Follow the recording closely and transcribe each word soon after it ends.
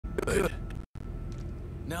Good.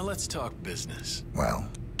 Now let's talk business. Well,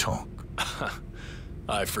 talk.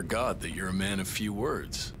 I forgot that you're a man of few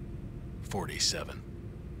words. 47.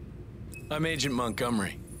 I'm Agent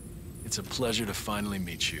Montgomery. It's a pleasure to finally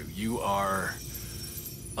meet you. You are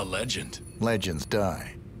a legend. Legends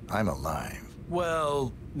die. I'm alive.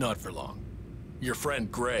 Well, not for long. Your friend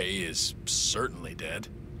Gray is certainly dead.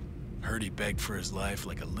 Heard he begged for his life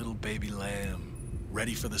like a little baby lamb,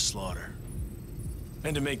 ready for the slaughter.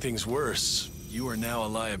 And to make things worse, you are now a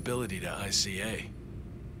liability to ICA.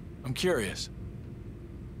 I'm curious,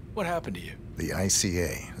 what happened to you? The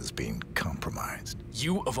ICA has been compromised.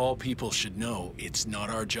 You, of all people, should know it's not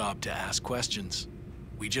our job to ask questions.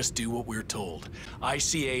 We just do what we're told.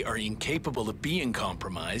 ICA are incapable of being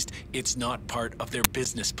compromised. It's not part of their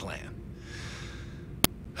business plan.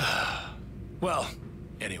 Well,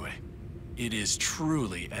 anyway, it is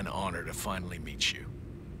truly an honor to finally meet you.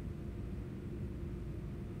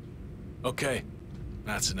 Okay,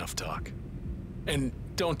 that's enough talk. And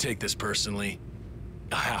don't take this personally.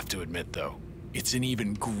 I have to admit, though, it's an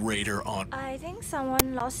even greater honor. I think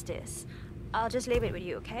someone lost this. I'll just leave it with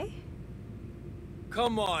you, okay?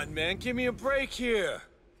 Come on, man, give me a break here.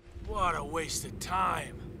 What a waste of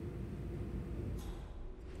time.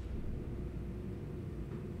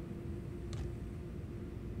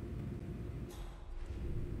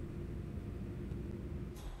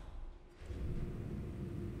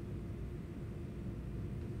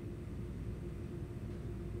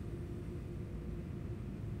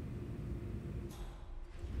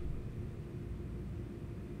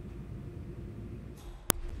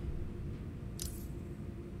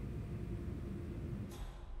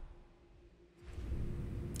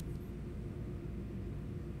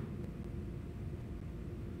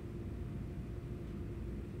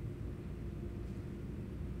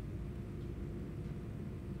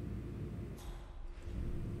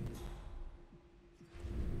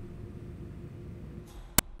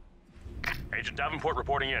 Agent Davenport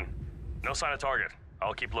reporting in. No sign of target.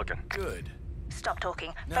 I'll keep looking. Good. Stop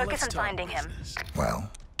talking. Now Focus on let's talk finding him. business.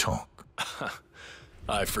 Well, talk.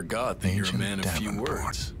 I forgot that you're a Agent man of few Davenport.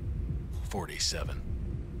 words. 47.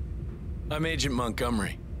 I'm Agent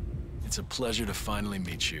Montgomery. It's a pleasure to finally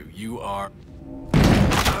meet you. You are...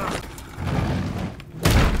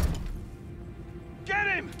 Get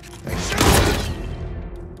him! Hey,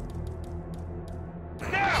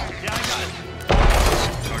 Now! Yeah, I got it.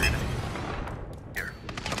 Target. Here.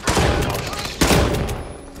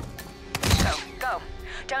 Go.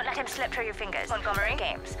 Don't let him slip through your fingers. Montgomery.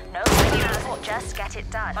 Games. No winning. Just get it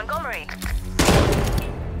done. Montgomery.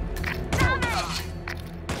 Damn it!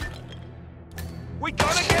 We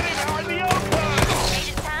gotta get him out in the open!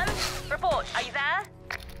 Agent Sam, report. Are you there?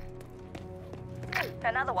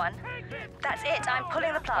 Another one. That's it. I'm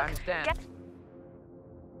pulling the plug. Get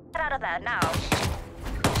out of there now.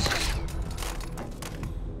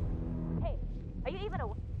 Hey, are you even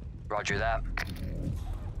aware? Roger that.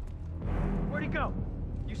 Where'd he go?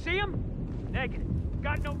 You see him? Negative.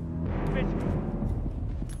 Got no vision.